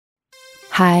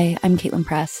Hi, I'm Caitlin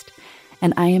Prest,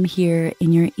 and I am here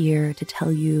in your ear to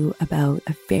tell you about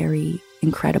a very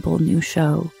incredible new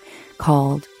show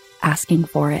called Asking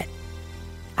for It.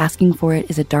 Asking for It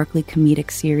is a darkly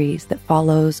comedic series that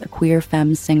follows a queer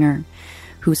femme singer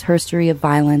whose history of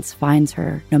violence finds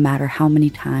her no matter how many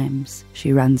times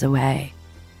she runs away.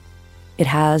 It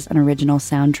has an original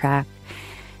soundtrack,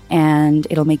 and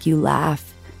it'll make you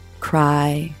laugh,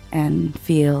 cry, and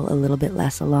feel a little bit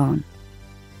less alone.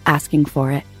 Asking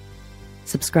for It.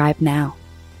 Subscribe now.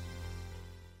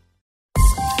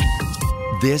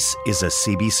 This is a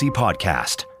CBC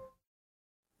podcast.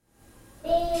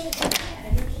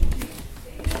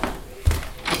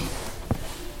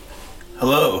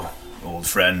 Hello, old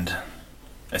friend.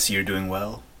 I see you're doing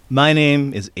well. My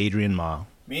name is Adrian Ma.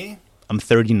 Me? I'm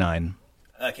 39.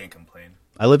 I can't complain.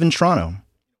 I live in Toronto.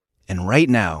 And right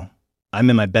now, I'm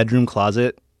in my bedroom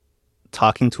closet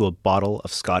talking to a bottle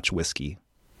of Scotch whiskey.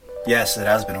 Yes, it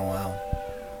has been a while.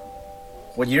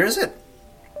 What year is it?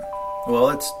 Well,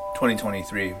 it's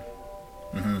 2023.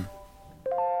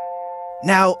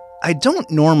 Now, I don't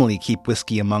normally keep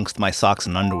whiskey amongst my socks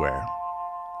and underwear,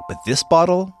 but this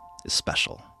bottle is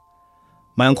special.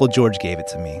 My Uncle George gave it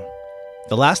to me.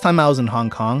 The last time I was in Hong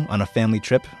Kong on a family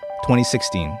trip,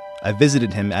 2016, I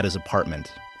visited him at his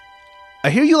apartment.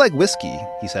 "I hear you like whiskey,"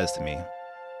 he says to me.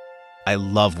 "I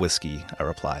love whiskey," I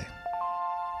reply.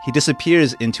 He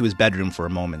disappears into his bedroom for a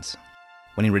moment.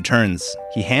 When he returns,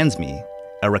 he hands me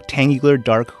a rectangular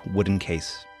dark wooden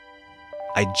case.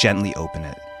 I gently open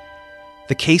it.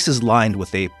 The case is lined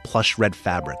with a plush red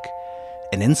fabric,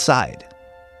 and inside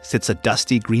sits a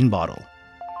dusty green bottle.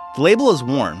 The label is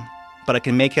worn, but I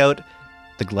can make out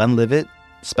the Glenlivet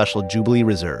Special Jubilee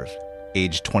Reserve,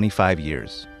 aged 25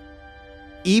 years.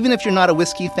 Even if you're not a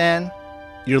whiskey fan,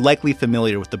 you're likely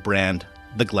familiar with the brand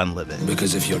The Glenlivet.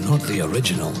 Because if you're not the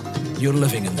original, you're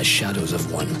living in the shadows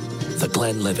of one. The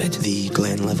Glenlivet. The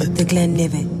Glenlivet. The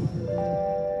Glenlivet.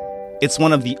 It's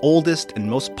one of the oldest and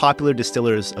most popular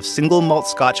distillers of single malt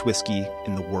Scotch whiskey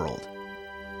in the world.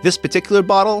 This particular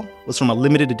bottle was from a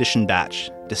limited edition batch,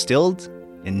 distilled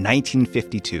in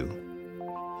 1952.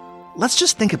 Let's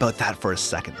just think about that for a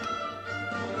second.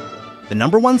 The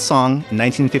number one song in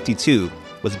 1952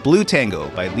 was Blue Tango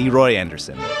by Leroy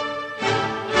Anderson.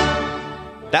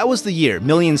 That was the year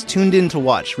millions tuned in to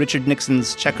watch Richard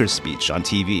Nixon's Checkers speech on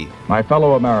TV. My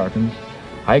fellow Americans,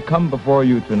 I come before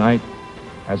you tonight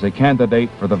as a candidate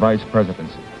for the vice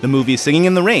presidency. The movie Singing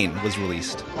in the Rain was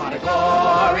released. What a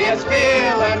glorious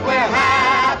feeling, we're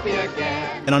happy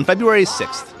again. And on February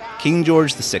 6th, King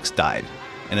George VI died,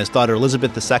 and his daughter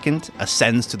Elizabeth II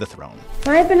ascends to the throne.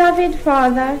 My beloved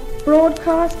father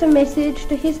broadcast a message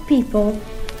to his people.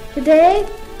 Today,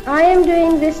 I am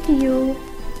doing this to you,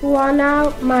 who are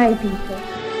now my people.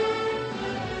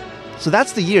 So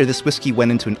that's the year this whiskey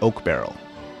went into an oak barrel.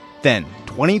 Then,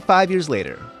 25 years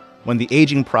later, when the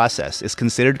aging process is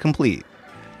considered complete,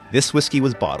 this whiskey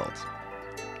was bottled.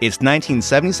 It's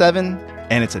 1977,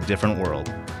 and it's a different world.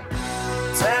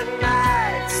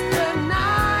 Tonight's the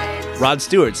night. Rod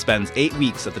Stewart spends 8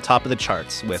 weeks at the top of the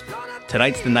charts with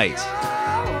Tonight's the Night.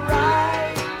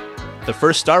 The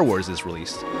first Star Wars is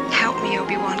released. Help me,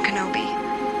 Obi-Wan Kenobi.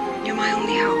 You're my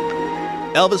only hope.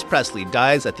 Elvis Presley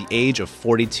dies at the age of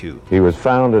 42. He was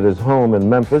found at his home in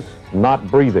Memphis, not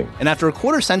breathing. And after a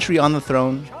quarter century on the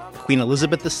throne, Queen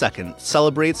Elizabeth II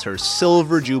celebrates her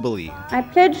Silver Jubilee. I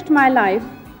pledged my life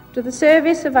to the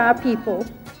service of our people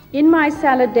in my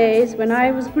salad days when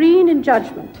I was green in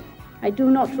judgment. I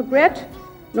do not regret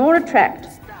nor retract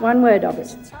one word of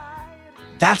it.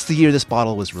 That's the year this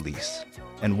bottle was released,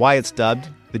 and why it's dubbed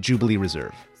the Jubilee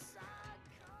Reserve.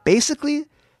 Basically,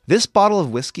 this bottle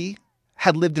of whiskey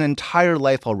had lived an entire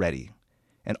life already,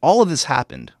 and all of this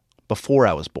happened before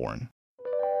I was born.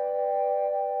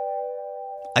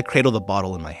 I cradle the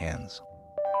bottle in my hands.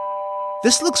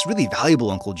 "This looks really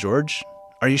valuable, Uncle George.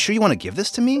 Are you sure you want to give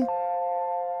this to me?"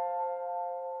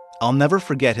 I'll never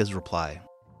forget his reply.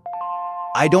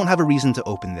 "I don't have a reason to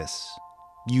open this.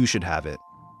 You should have it."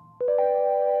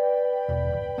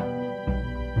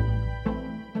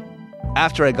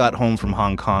 After I got home from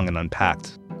Hong Kong and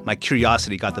unpacked, my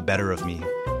curiosity got the better of me.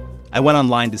 I went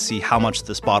online to see how much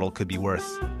this bottle could be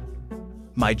worth.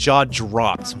 My jaw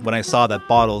dropped when I saw that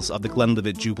bottles of the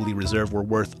Glenlivet Jubilee Reserve were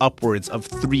worth upwards of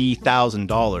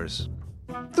 $3,000.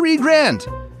 $3,000!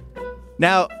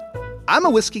 Now, I'm a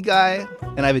whiskey guy,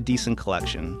 and I have a decent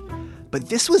collection, but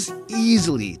this was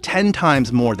easily 10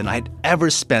 times more than I'd ever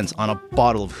spent on a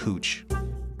bottle of hooch.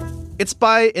 It's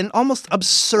by an almost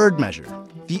absurd measure,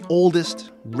 the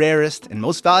oldest, rarest, and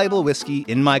most valuable whiskey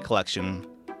in my collection,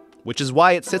 which is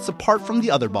why it sits apart from the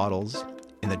other bottles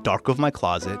in the dark of my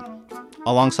closet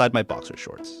alongside my boxer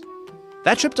shorts.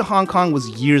 That trip to Hong Kong was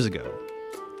years ago,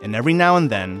 and every now and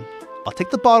then, I'll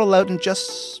take the bottle out and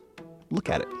just look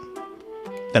at it.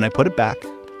 Then I put it back.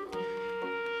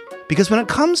 Because when it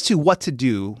comes to what to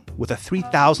do with a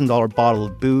 $3,000 bottle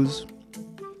of booze,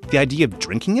 the idea of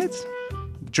drinking it?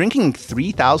 Drinking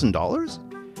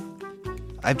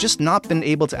 $3,000? I've just not been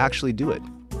able to actually do it.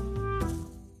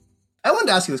 I wanted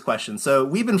to ask you this question. So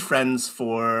we've been friends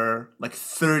for like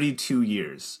 32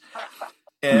 years.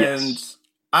 And yes.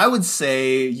 I would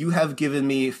say you have given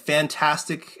me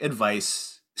fantastic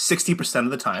advice 60%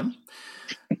 of the time.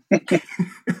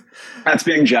 That's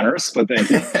being generous, but thank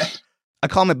you. I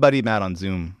call my buddy Matt on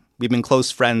Zoom. We've been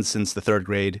close friends since the 3rd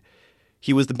grade.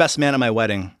 He was the best man at my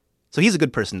wedding, so he's a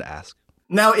good person to ask.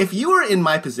 Now, if you were in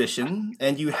my position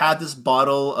and you had this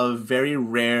bottle of very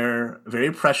rare, very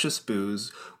precious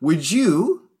booze, would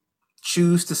you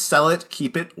choose to sell it,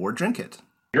 keep it, or drink it?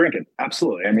 Drink it,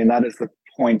 absolutely. I mean, that is the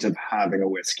point of having a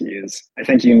whiskey is I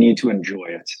think you need to enjoy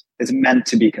it. It's meant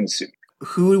to be consumed.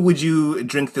 Who would you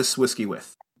drink this whiskey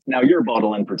with? Now, your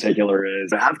bottle in particular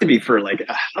is have to be for like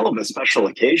a hell of a special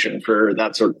occasion for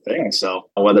that sort of thing. So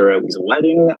whether it was a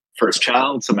wedding, first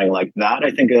child, something like that,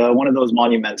 I think one of those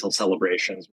monumental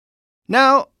celebrations.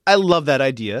 Now, I love that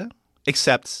idea,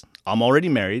 except I'm already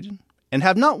married and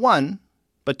have not one,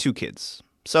 but 2 kids.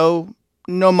 So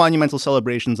no monumental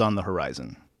celebrations on the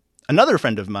horizon. Another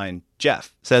friend of mine,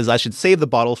 Jeff, says I should save the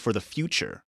bottle for the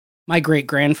future. My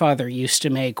great-grandfather used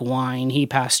to make wine. He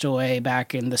passed away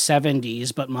back in the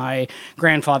 70s, but my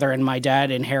grandfather and my dad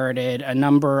inherited a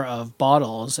number of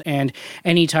bottles. And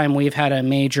anytime we've had a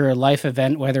major life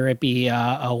event, whether it be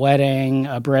a wedding,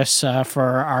 a bris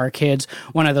for our kids,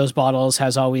 one of those bottles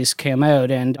has always come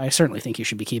out, and I certainly think you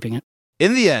should be keeping it.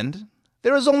 In the end,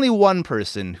 there is only one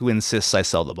person who insists I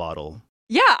sell the bottle.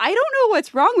 Yeah, I don't know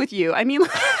what's wrong with you. I mean,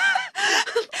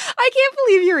 I can't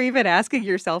believe you're even asking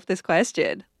yourself this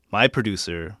question. My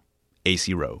producer,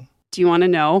 AC Rowe. Do you want to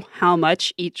know how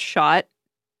much each shot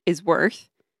is worth?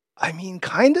 I mean,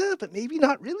 kinda, but maybe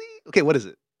not really. Okay, what is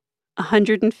it?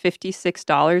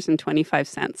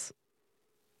 $156.25.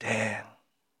 Damn.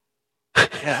 Yeah,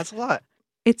 that's a lot.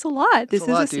 It's a lot. This is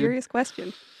a serious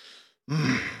question.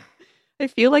 I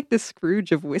feel like the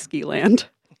Scrooge of Whiskyland.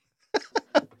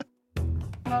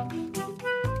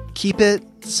 Keep it,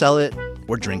 sell it,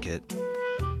 or drink it.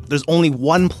 There's only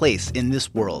one place in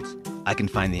this world I can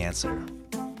find the answer.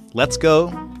 Let's go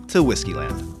to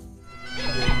Whiskyland.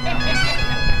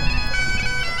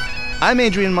 I'm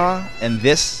Adrian Ma, and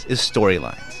this is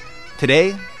Storylines.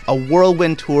 Today, a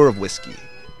whirlwind tour of whiskey.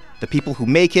 The people who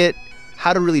make it,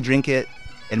 how to really drink it,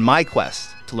 and my quest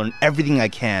to learn everything I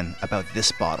can about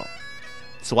this bottle,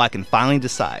 so I can finally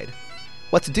decide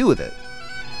what to do with it.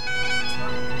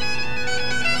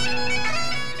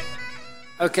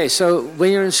 Okay, so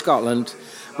when you're in Scotland,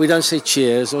 we don't say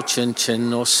cheers or chin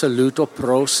chin or salute or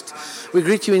prost. We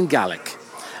greet you in Gaelic.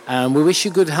 And we wish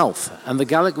you good health. And the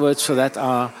Gaelic words for that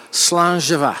are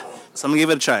slàinte. So I'm going to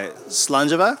give it a try.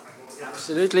 Slàinte?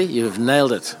 Absolutely, you've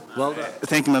nailed it. Well done.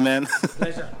 Thank you, my man.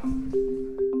 Pleasure.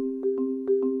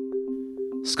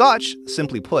 Scotch,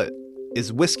 simply put,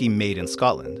 is whiskey made in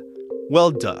Scotland.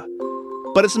 Well, duh.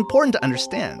 But it's important to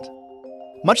understand.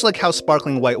 Much like how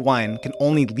sparkling white wine can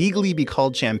only legally be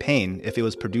called champagne if it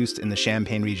was produced in the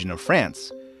Champagne region of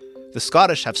France, the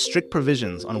Scottish have strict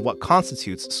provisions on what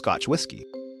constitutes Scotch whiskey.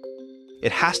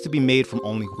 It has to be made from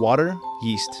only water,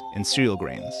 yeast, and cereal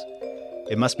grains.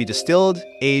 It must be distilled,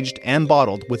 aged, and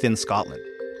bottled within Scotland.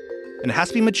 And it has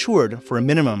to be matured for a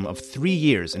minimum of 3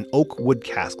 years in oak wood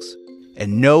casks,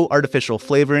 and no artificial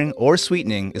flavoring or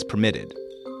sweetening is permitted.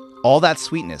 All that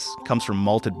sweetness comes from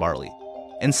malted barley.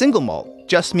 And single malt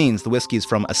just means the whiskey is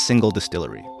from a single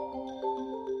distillery.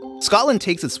 Scotland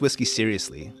takes its whiskey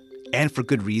seriously, and for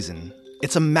good reason.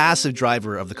 It's a massive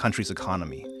driver of the country's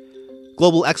economy.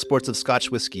 Global exports of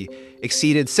Scotch whiskey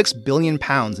exceeded £6 billion in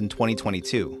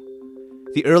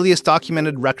 2022. The earliest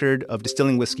documented record of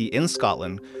distilling whiskey in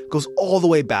Scotland goes all the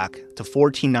way back to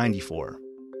 1494.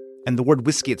 And the word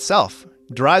whiskey itself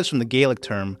derives from the Gaelic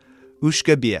term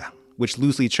uisce bia, which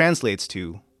loosely translates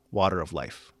to water of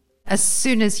life. As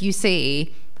soon as you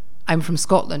say, I'm from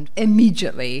Scotland,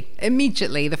 immediately,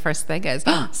 the first thing is,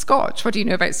 Scotch, what do you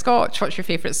know about Scotch? What's your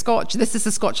favourite Scotch? This is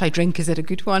the Scotch I drink, is it a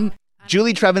good one?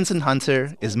 Julie Trevinson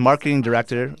Hunter is marketing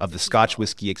director of the Scotch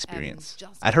Whisky Experience.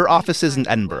 At her offices in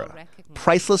Edinburgh,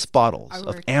 priceless bottles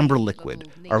of amber liquid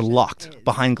are locked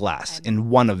behind glass in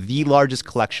one of the largest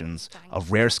collections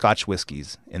of rare Scotch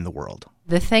whiskies in the world.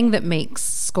 The thing that makes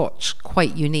Scotch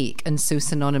quite unique and so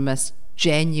synonymous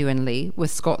genuinely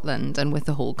with Scotland and with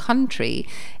the whole country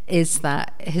is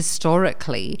that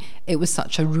historically it was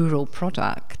such a rural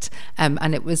product,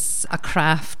 and it was a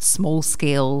craft,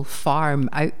 small-scale farm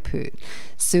output.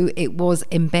 So it was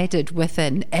embedded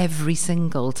within every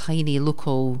single tiny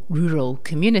local rural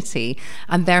community,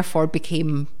 and therefore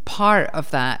became part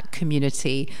of that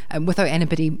community without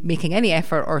anybody making any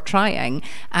effort or trying,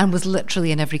 and was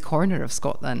literally in every corner of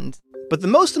Scotland. But the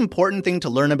most important thing to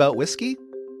learn about whiskey?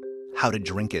 How to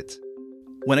drink it.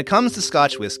 When it comes to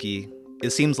Scotch whiskey,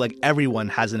 it seems like everyone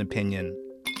has an opinion.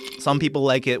 Some people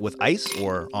like it with ice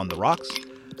or on the rocks.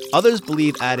 Others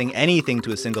believe adding anything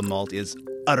to a single malt is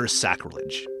utter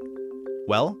sacrilege.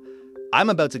 Well, I'm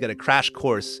about to get a crash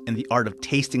course in the art of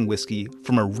tasting whiskey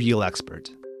from a real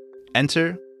expert.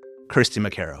 Enter Kirsty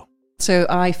McCarrow. So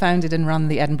I founded and run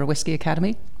the Edinburgh Whisky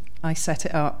Academy. I set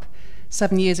it up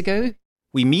 7 years ago.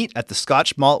 We meet at the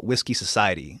Scotch Malt Whisky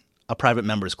Society, a private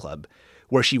members club,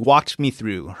 where she walked me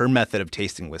through her method of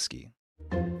tasting whiskey.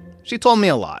 She told me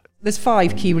a lot. There's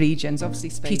 5 key regions, obviously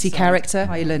peaty character,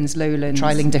 highlands, lowlands,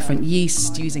 trialling different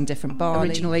yeast, using different barley,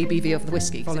 original ABV of the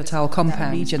whiskey, volatile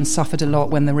compound. Regions suffered a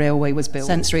lot when the railway was built.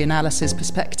 Sensory analysis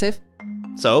perspective.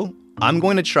 So, I'm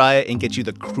going to try and get you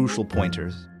the crucial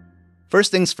pointers.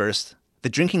 First things first, the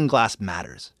drinking glass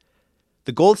matters.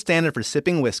 The gold standard for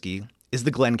sipping whiskey is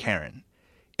the Glencairn.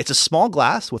 It's a small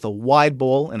glass with a wide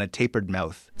bowl and a tapered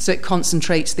mouth. So it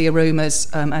concentrates the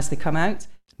aromas as they come out.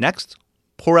 Next,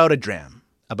 pour out a dram,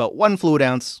 about 1 fluid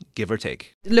ounce, give or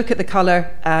take. Look at the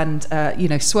colour and,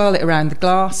 swirl it around the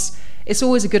glass. It's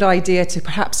always a good idea to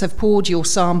perhaps have poured your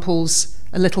samples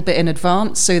a little bit in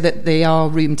advance so that they are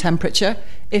room temperature.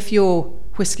 If your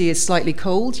whiskey is slightly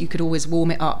cold, you could always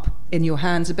warm it up in your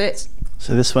hands a bit.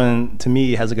 So this one, to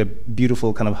me, has like a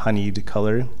beautiful kind of honeyed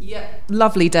color. Yeah.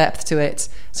 Lovely depth to it.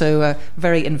 So a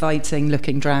very inviting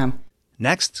looking dram.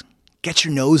 Next, get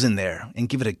your nose in there and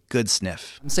give it a good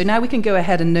sniff. So now we can go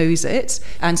ahead and nose it.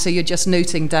 And so you're just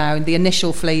noting down the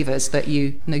initial flavours that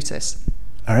you notice.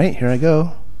 All right, here I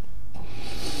go.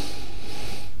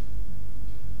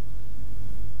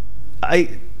 I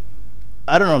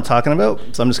don't know what I'm talking about,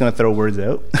 so I'm just going to throw words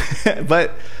out.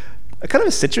 But kind of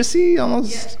a citrusy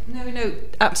almost. Yeah, no,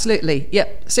 absolutely.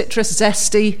 Yep, citrus,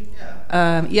 zesty.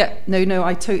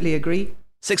 I totally agree.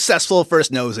 Successful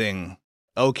first nosing.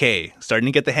 Okay, starting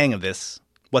to get the hang of this.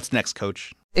 What's next,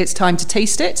 Coach? It's time to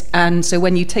taste it. And so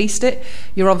when you taste it,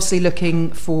 you're obviously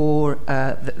looking for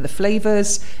the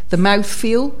flavours, the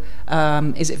mouthfeel.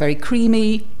 Is it very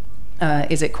creamy?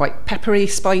 Is it quite peppery,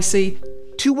 spicy?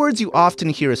 2 words you often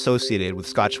hear associated with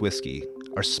Scotch whiskey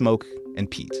are smoke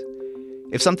and peat.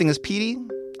 If something is peaty,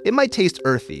 it might taste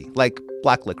earthy, like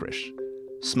black licorice.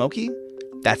 Smoky?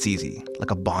 That's easy, like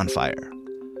a bonfire.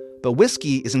 But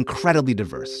whiskey is incredibly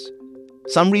diverse.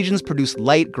 Some regions produce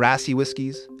light, grassy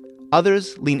whiskeys.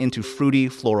 Others lean into fruity,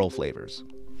 floral flavors.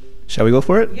 Shall we go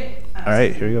for it? Yeah. All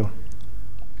right, here we go.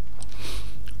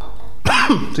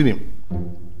 Excuse me.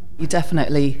 You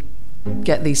definitely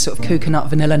get these sort of coconut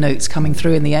vanilla notes coming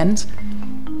through in the end.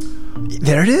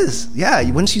 There it is. Yeah,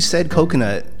 once you said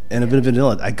coconut and a bit of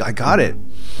vanilla, I got it.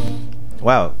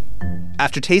 Wow.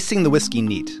 After tasting the whiskey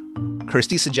neat,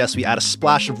 Kirsty suggests we add a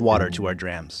splash of water to our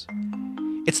drams.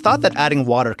 It's thought that adding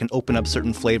water can open up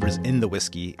certain flavors in the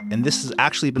whiskey, and this has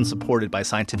actually been supported by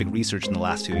scientific research in the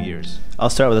last 2 years. I'll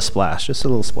start with a splash, just a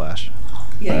little splash.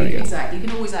 Yeah, exactly. You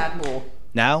can always add more.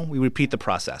 Now we repeat the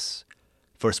process.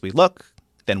 First we look,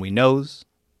 then we nose,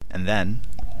 and then...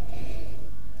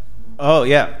 Oh,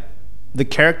 yeah. The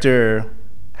character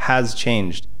has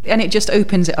changed. And it just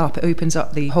opens it up. It opens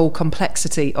up the whole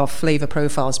complexity of flavour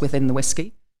profiles within the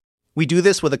whiskey. We do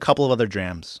this with a couple of other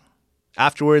drams.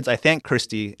 Afterwards, I thank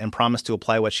Kirsty and promise to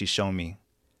apply what she's shown me.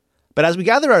 But as we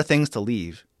gather our things to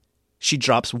leave, she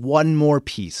drops one more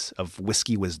piece of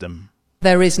whiskey wisdom.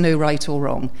 There is no right or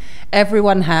wrong.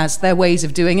 Everyone has their ways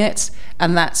of doing it,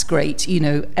 and that's great.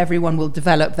 Everyone will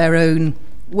develop their own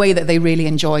way that they really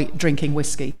enjoy drinking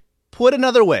whiskey. Put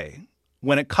another way,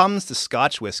 when it comes to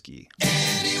Scotch whiskey,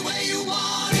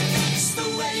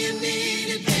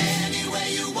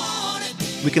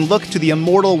 we can look to the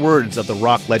immortal words of the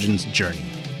rock legend's Journey.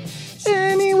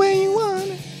 Any way you want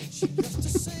it.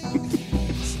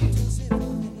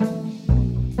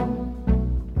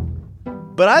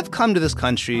 But I've come to this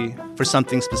country for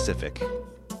something specific,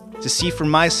 to see for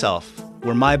myself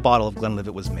where my bottle of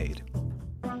Glenlivet was made.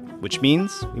 Which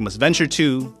means we must venture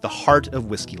to the heart of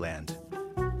Whiskyland,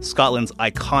 Scotland's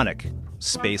iconic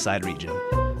Speyside region.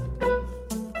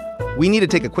 We need to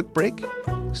take a quick break.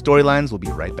 Storylines will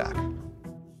be right back.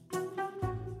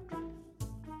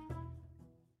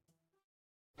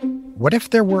 What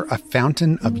if there were a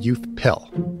fountain of youth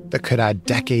pill? that could add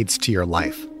decades to your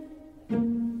life.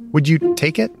 Would you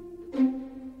take it?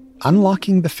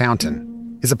 Unlocking the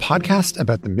Fountain is a podcast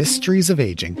about the mysteries of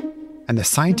aging and the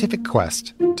scientific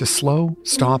quest to slow,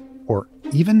 stop, or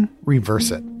even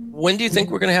reverse it. When do you think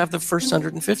we're going to have the first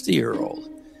 150-year-old?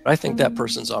 I think that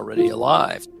person's already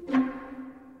alive.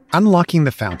 Unlocking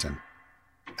the Fountain.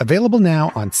 Available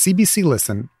now on CBC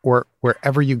Listen or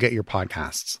wherever you get your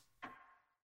podcasts.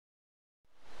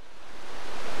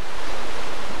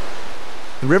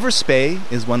 The River Spey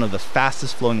is one of the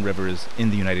fastest flowing rivers in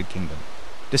the United Kingdom.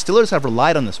 Distillers have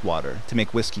relied on this water to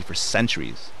make whiskey for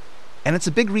centuries. And it's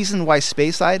a big reason why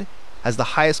Speyside has the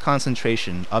highest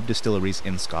concentration of distilleries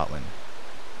in Scotland.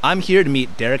 I'm here to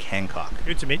meet Derek Hancock.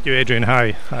 Good to meet you, Adrian.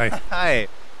 Hi. Hi.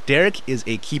 Derek is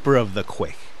a keeper of the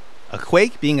quaich. A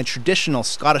quaich being a traditional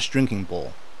Scottish drinking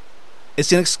bowl.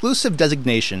 It's an exclusive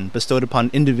designation bestowed upon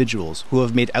individuals who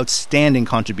have made outstanding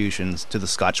contributions to the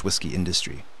Scotch whiskey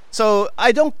industry. So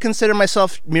I don't consider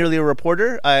myself merely a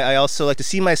reporter. I also like to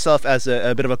see myself as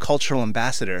a bit of a cultural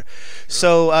ambassador.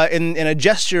 So in a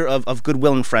gesture of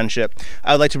goodwill and friendship,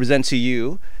 I would like to present to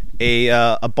you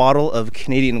a bottle of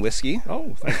Canadian whiskey.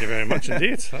 Oh, thank you very much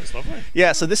indeed. That's lovely.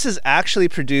 Yeah, so this is actually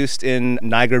produced in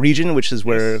Niagara region, which is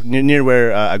where near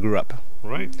where I grew up.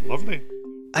 Right, lovely.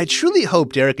 I truly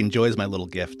hope Derek enjoys my little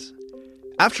gift.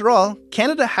 After all,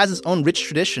 Canada has its own rich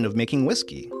tradition of making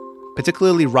whiskey,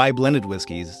 particularly rye-blended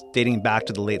whiskeys dating back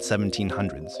to the late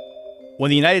 1700s. When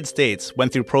the United States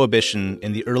went through Prohibition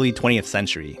in the early 20th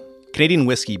century, Canadian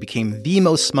whiskey became the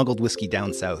most smuggled whiskey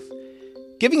down south,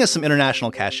 giving us some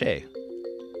international cachet.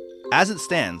 As it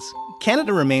stands,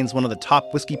 Canada remains one of the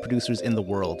top whiskey producers in the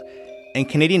world, and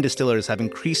Canadian distillers have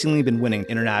increasingly been winning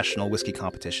international whiskey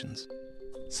competitions.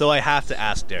 So I have to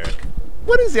ask Derek,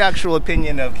 what is the actual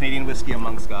opinion of Canadian whiskey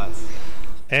among Scots?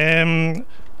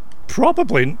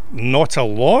 Probably not a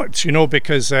lot,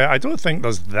 because I don't think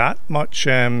there's that much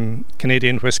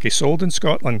Canadian whiskey sold in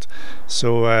Scotland.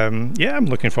 So, I'm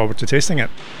looking forward to tasting it.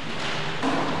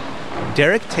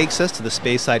 Derek takes us to the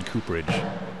Speyside cooperage,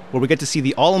 where we get to see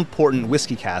the all-important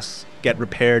whiskey casks get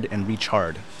repaired and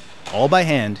recharred, all by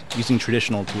hand using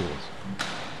traditional tools.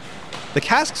 The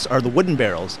casks are the wooden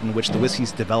barrels in which the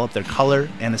whiskeys develop their color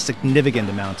and a significant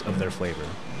amount of their flavor.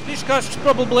 These casks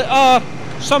probably are.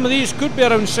 Some of these could be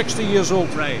around 60 years old.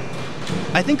 Right.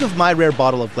 I think of my rare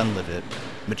bottle of Glenlivet,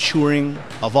 maturing,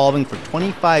 evolving for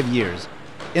 25 years,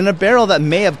 in a barrel that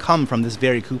may have come from this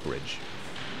very cooperage.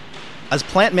 As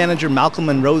plant manager Malcolm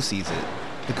Monroe sees it,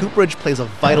 the cooperage plays a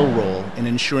vital role in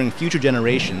ensuring future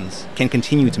generations can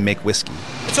continue to make whiskey.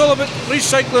 It's all about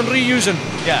recycling, reusing.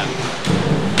 Yeah.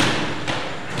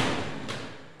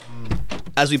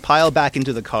 As we pile back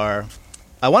into the car,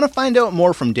 I want to find out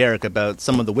more from Derek about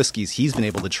some of the whiskeys he's been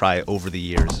able to try over the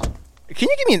years. Can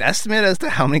you give me an estimate as to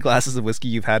how many glasses of whiskey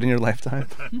you've had in your lifetime?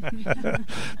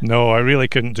 No, I really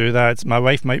couldn't do that. My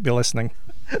wife might be listening.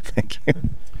 Thank you.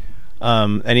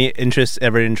 Any interest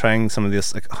ever in trying some of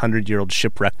this 100-year-old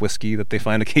shipwreck whiskey that they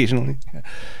find occasionally?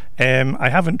 I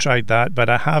haven't tried that, but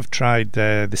I have tried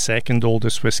the second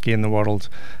oldest whiskey in the world,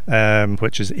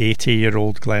 which is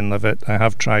 80-year-old Glenlivet. I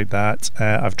have tried that.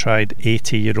 I've tried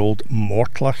 80-year-old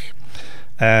Mortlach.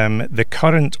 The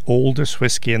current oldest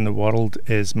whiskey in the world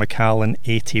is Macallan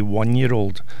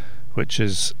 81-year-old, which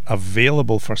is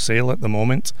available for sale at the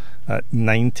moment at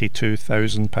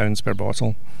 £92,000 per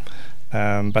bottle.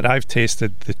 But I've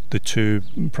tasted the two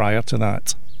prior to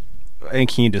that. And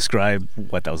can you describe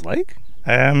what that was like?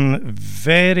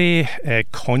 Very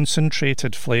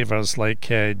concentrated flavours like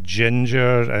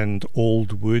ginger and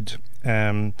old wood.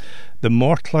 The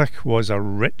Mortlach was a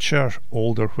richer,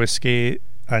 older whiskey,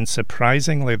 and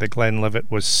surprisingly the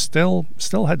Glenlivet was still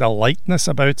had a lightness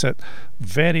about it.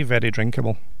 Very, very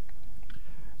drinkable.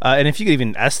 And if you could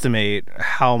even estimate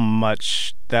how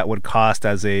much that would cost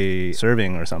as a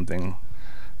serving or something.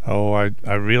 Oh,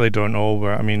 I really don't know.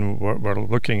 We're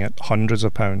looking at hundreds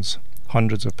of pounds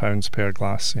per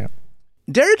glass, yeah.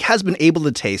 Derek has been able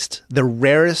to taste the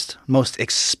rarest, most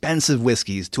expensive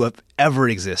whiskeys to have ever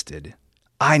existed.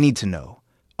 I need to know,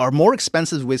 are more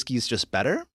expensive whiskeys just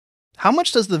better? How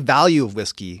much does the value of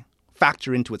whiskey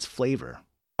factor into its flavor?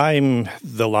 I'm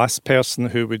the last person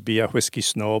who would be a whiskey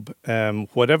snob.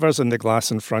 Whatever's in the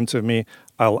glass in front of me,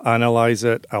 I'll analyse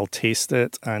it, I'll taste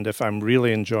it, and if I'm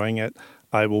really enjoying it,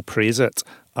 I will praise it.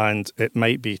 And it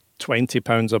might be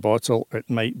 £20 a bottle, it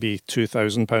might be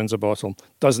 £2,000 a bottle.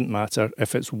 Doesn't matter.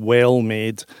 If it's well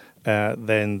made,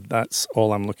 then that's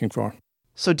all I'm looking for.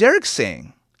 So Derek's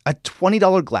saying a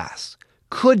 $20 glass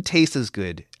could taste as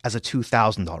good as a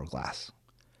 $2,000 glass.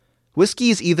 Whiskey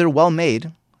is either well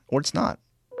made or it's not.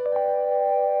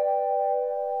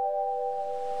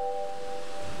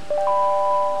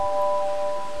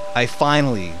 I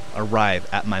finally arrive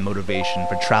at my motivation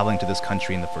for traveling to this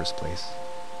country in the first place.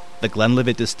 The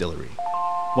Glenlivet Distillery,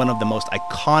 one of the most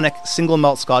iconic single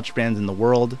malt Scotch brands in the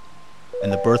world, and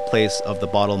the birthplace of the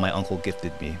bottle my uncle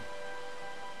gifted me.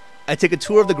 I take a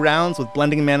tour of the grounds with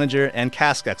blending manager and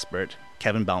cask expert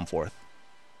Kevin Baumforth.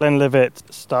 Glenlivet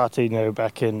started,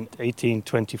 back in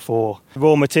 1824.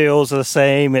 Raw materials are the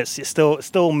same. It's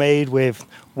still made with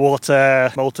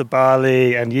water, malted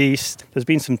barley, and yeast. There's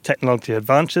been some technological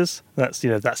advances.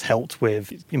 That's helped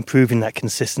with improving that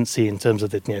consistency in terms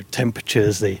of the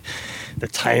temperatures, the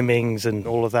timings, and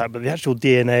all of that. But the actual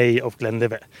DNA of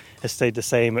Glenlivet has stayed the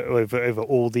same over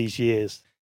all these years.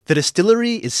 The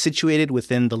distillery is situated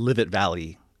within the Livet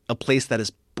Valley, a place that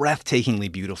is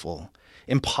breathtakingly beautiful,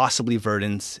 impossibly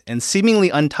verdant, and seemingly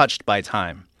untouched by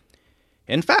time.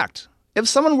 In fact, if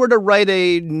someone were to write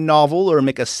a novel or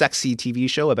make a sexy TV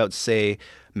show about, say,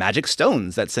 magic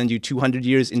stones that send you 200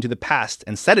 years into the past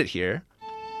and set it here,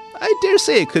 I dare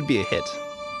say it could be a hit.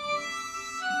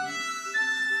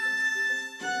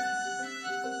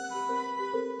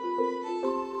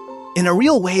 In a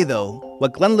real way, though,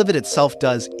 what Glenlivet itself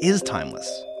does is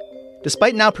timeless.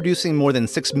 Despite now producing more than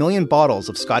 6 million bottles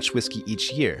of Scotch whiskey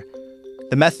each year,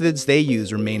 the methods they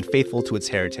use remain faithful to its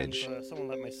heritage.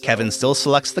 Kevin still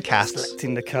selects the casks,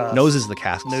 noses the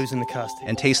casks,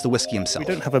 and tastes the whiskey himself.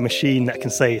 We don't have a machine that can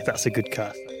say if that's a good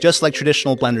cask. Just like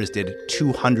traditional blenders did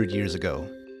 200 years ago.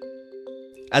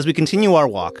 As we continue our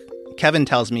walk, Kevin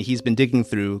tells me he's been digging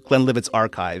through Glenlivet's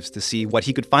archives to see what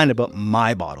he could find about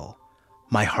my bottle.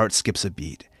 My heart skips a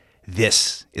beat.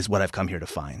 This is what I've come here to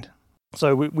find.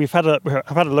 So I've had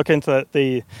a look into that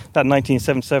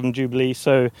 1977 Jubilee.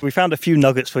 So we found a few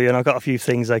nuggets for you, and I've got a few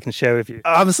things I can share with you.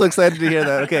 I'm so excited to hear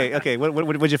that. Okay.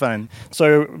 What'd you find?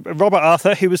 So Robert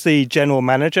Arthur, who was the general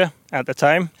manager at the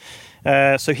time,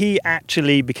 so he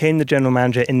actually became the general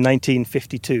manager in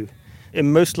 1952.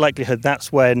 In most likelihood,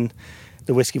 that's when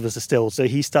the whiskey was distilled. So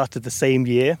he started the same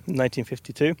year,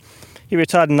 1952. He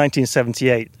retired in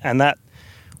 1978, and that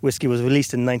whiskey was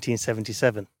released in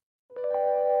 1977.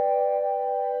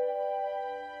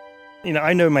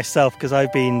 I know myself because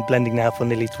I've been blending now for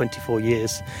nearly 24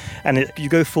 years, and you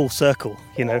go full circle,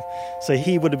 So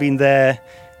he would have been there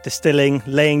distilling,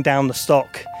 laying down the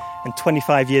stock, and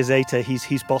 25 years later,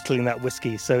 he's bottling that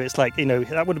whiskey. So it's like,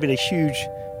 that would have been a huge,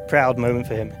 proud moment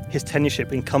for him. His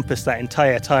tenureship encompassed that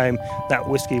entire time that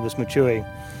whiskey was maturing.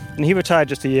 And he retired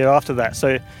just a year after that.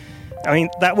 So,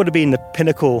 that would have been the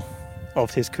pinnacle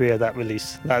of his career, that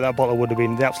release. That bottle would have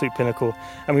been the absolute pinnacle.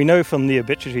 And we know from the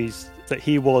obituaries that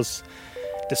he was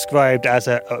described as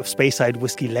a Speyside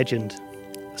whiskey legend.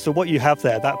 So what you have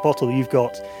there, that bottle you've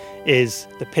got, is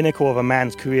the pinnacle of a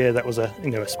man's career that was a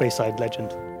Speyside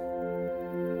legend.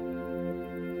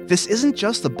 This isn't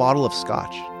just a bottle of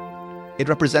Scotch. It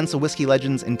represents a whiskey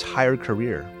legend's entire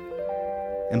career.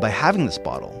 And by having this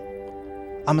bottle,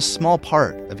 I'm a small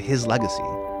part of his legacy.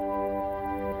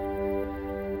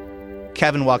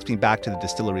 Kevin walks me back to the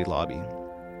distillery lobby.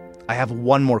 I have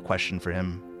one more question for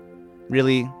him.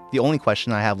 Really, the only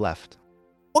question I have left.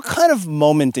 What kind of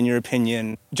moment, in your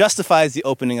opinion, justifies the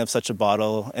opening of such a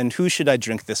bottle, and who should I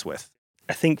drink this with?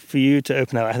 I think for you to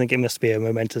open it, I think it must be a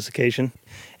momentous occasion.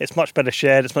 It's much better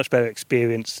shared, it's much better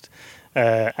experienced,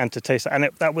 and to taste. And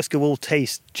that whiskey will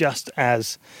taste just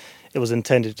as it was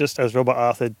intended, just as Robert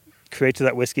Arthur created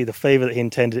that whiskey, the flavour that he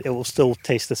intended, it will still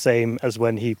taste the same as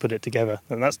when he put it together.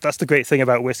 And that's the great thing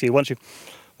about whiskey. Once you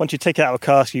take it out of a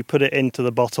cask, you put it into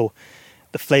the bottle,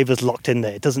 the flavour's locked in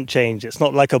there. It doesn't change. It's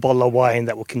not like a bottle of wine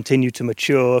that will continue to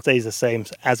mature, stays the same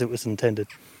as it was intended.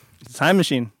 It's a time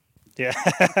machine. Yeah.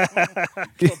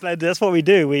 That's what we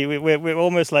do. We're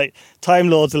almost like time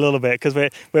lords a little bit, because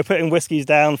we're putting whiskies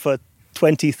down for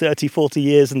 20, 30, 40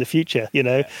 years in the future,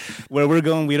 Where we're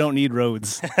going, we don't need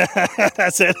roads.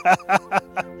 That's it.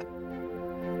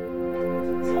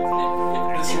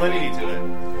 There's solidity to it.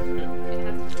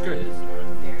 Good.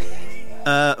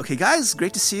 Okay, guys,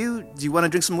 great to see you. Do you want to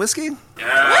drink some whiskey?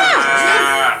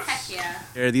 Yeah. Heck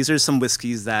yeah. These are some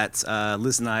whiskeys that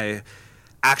Liz and I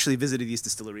actually visited these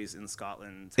distilleries in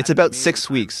Scotland. It's about 6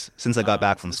 weeks since I got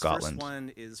back from Scotland.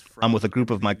 I'm with a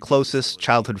group of my closest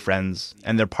childhood friends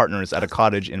and their partners at a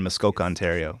cottage in Muskoka,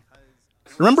 Ontario.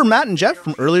 Remember Matt and Jeff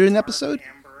from earlier in the episode?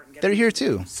 They're here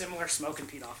too. Similar smoke and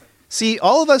peat off it. See,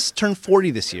 all of us turned 40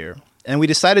 this year, and we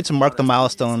decided to mark the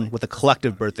milestone with a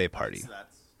collective birthday party.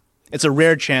 It's a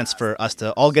rare chance for us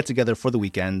to all get together for the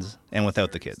weekend and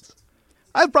without the kids.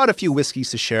 I've brought a few whiskeys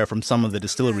to share from some of the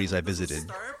distilleries I visited.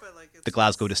 The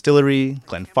Glasgow Distillery,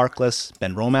 Glenfarclas,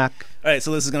 Ben Romack. All right, so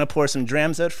Liz is going to pour some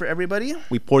drams out for everybody.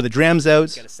 We pour the drams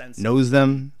out, nose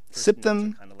them, sip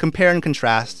them, compare and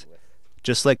contrast,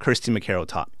 just like Kirsty McCarroll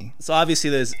taught me. So obviously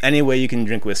there's any way you can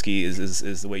drink whiskey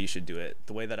is the way you should do it.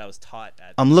 The way that I was taught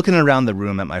at... I'm looking around the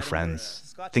room at my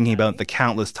friends, thinking about the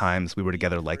countless times we were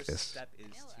together like this.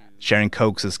 Sharing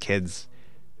Cokes as kids,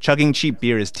 chugging cheap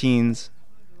beer as teens,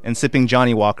 and sipping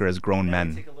Johnny Walker as grown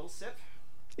men.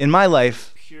 In my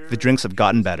life, the drinks have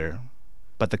gotten better,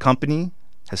 but the company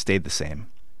has stayed the same.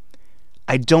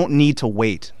 I don't need to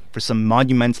wait for some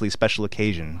monumentally special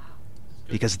occasion,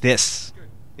 because this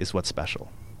is what's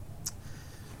special.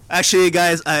 Actually,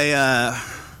 guys, I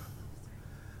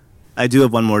do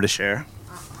have one more to share.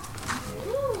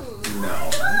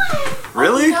 No.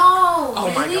 Really?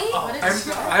 Oh my god.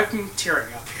 I'm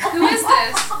tearing up. Who is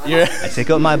this? I take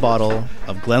out my bottle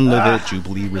of Glenlivet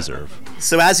Jubilee Reserve.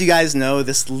 So as you guys know,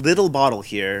 this little bottle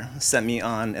here sent me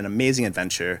on an amazing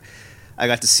adventure. I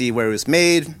got to see where it was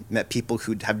made, met people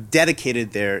who have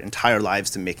dedicated their entire lives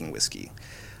to making whiskey.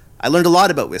 I learned a lot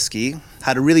about whiskey,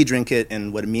 how to really drink it,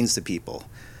 and what it means to people.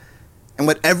 And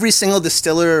what every single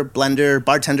distiller, blender,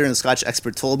 bartender, and Scotch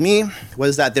expert told me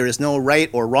was that there is no right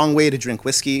or wrong way to drink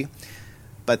whiskey,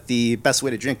 but the best way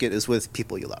to drink it is with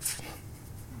people you love.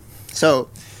 So,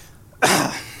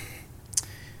 I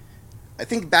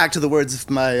think back to the words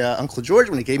of my Uncle George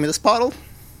when he gave me this bottle.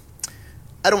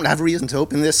 I don't have a reason to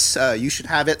open this. You should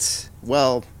have it.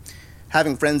 Well,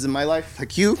 having friends in my life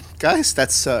like you guys,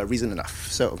 that's reason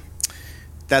enough. So,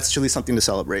 that's truly something to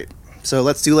celebrate. So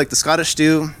let's do like the Scottish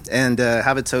do and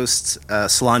have a toast,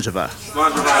 Slàinte.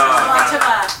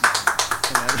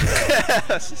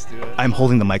 Let's just do it. I'm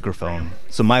holding the microphone,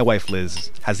 so my wife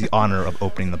Liz has the honor of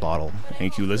opening the bottle.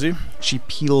 Thank you, Lizzie. She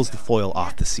peels the foil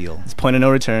off the seal. It's point of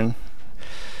no return.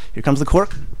 Here comes the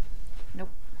cork. Nope.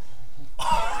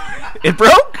 It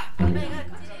broke?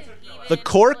 The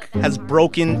cork has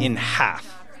broken in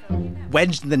half,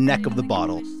 wedged in the neck of the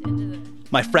bottle.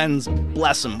 My friends,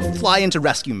 bless them, fly into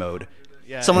rescue mode.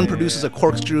 Someone produces a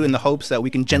corkscrew in the hopes that we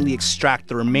can gently extract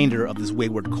the remainder of this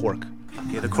wayward cork.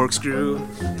 Okay, the corkscrew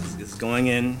is going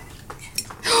in.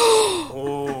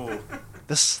 Oh.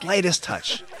 The slightest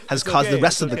touch has caused the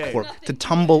rest of the cork to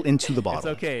tumble into the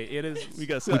bottle. It's okay. It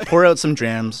is. We pour out some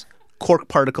drams. Cork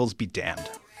particles be damned.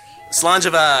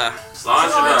 Slàinte.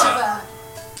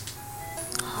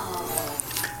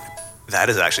 That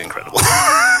is actually incredible.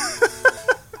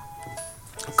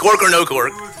 Cork or no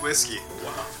cork? Whiskey.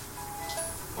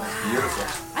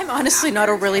 I'm honestly not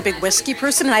a really big whiskey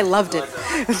person, and I loved it.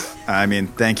 I mean,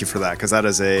 thank you for that, because that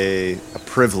is a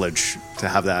privilege to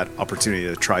have that opportunity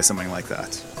to try something like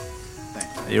that.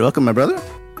 Thank you. You're welcome, my brother.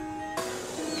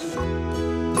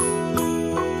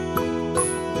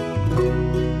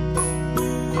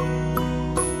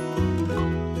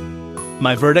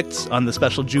 My verdicts on the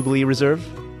Special Jubilee Reserve?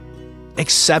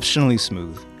 Exceptionally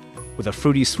smooth, with a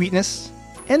fruity sweetness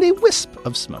and a wisp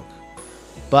of smoke.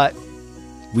 But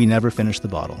we never finished the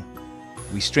bottle.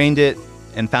 We strained it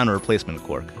and found a replacement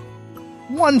cork.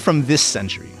 One from this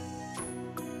century.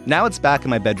 Now it's back in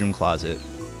my bedroom closet.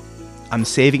 I'm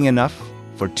saving enough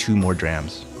for 2 more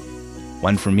drams.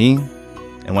 One for me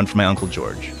and one for my Uncle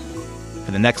George,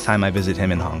 for the next time I visit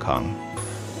him in Hong Kong.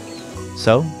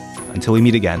 So, until we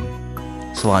meet again,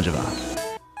 Slàinte.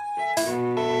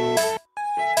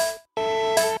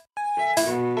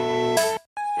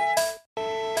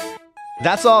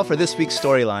 That's all for this week's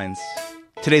Storylines.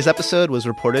 Today's episode was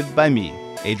reported by me,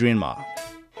 Adrian Ma.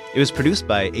 It was produced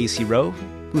by AC Rowe,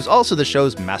 who's also the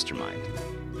show's mastermind.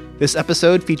 This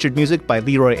episode featured music by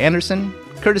Leroy Anderson,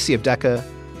 courtesy of Decca,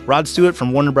 Rod Stewart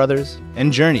from Warner Brothers,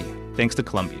 and Journey, thanks to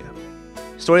Columbia.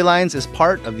 Storylines is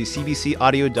part of the CBC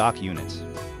Audio Doc unit.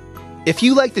 If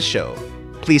you like the show,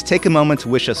 please take a moment to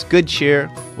wish us good cheer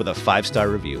with a 5-star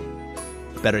review.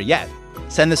 Better yet,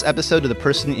 send this episode to the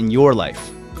person in your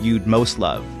life you'd most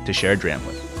love to share a dram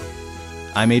with.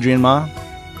 I'm Adrian Ma.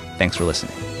 Thanks for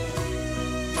listening.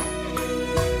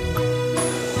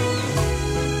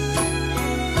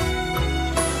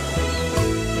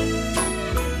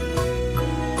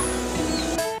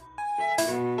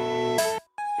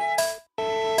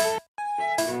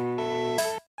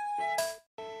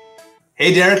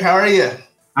 Hey, Derek, how are you?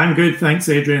 I'm good, thanks,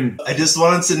 Adrian. I just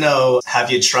wanted to know,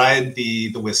 have you tried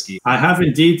the whiskey? I have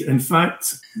indeed. In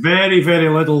fact, very, very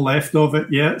little left of it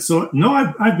yet. So,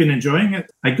 no, I've been enjoying it.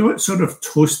 I got sort of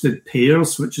toasted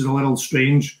pears, which is a little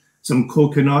strange, some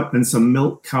coconut and some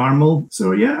milk caramel.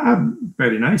 So, yeah,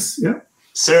 very nice, yeah.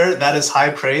 Sir, that is high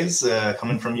praise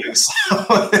coming from you, so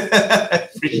I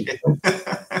appreciate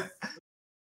it.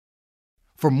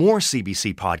 For more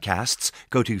CBC podcasts,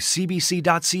 go to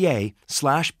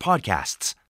cbc.ca/podcasts.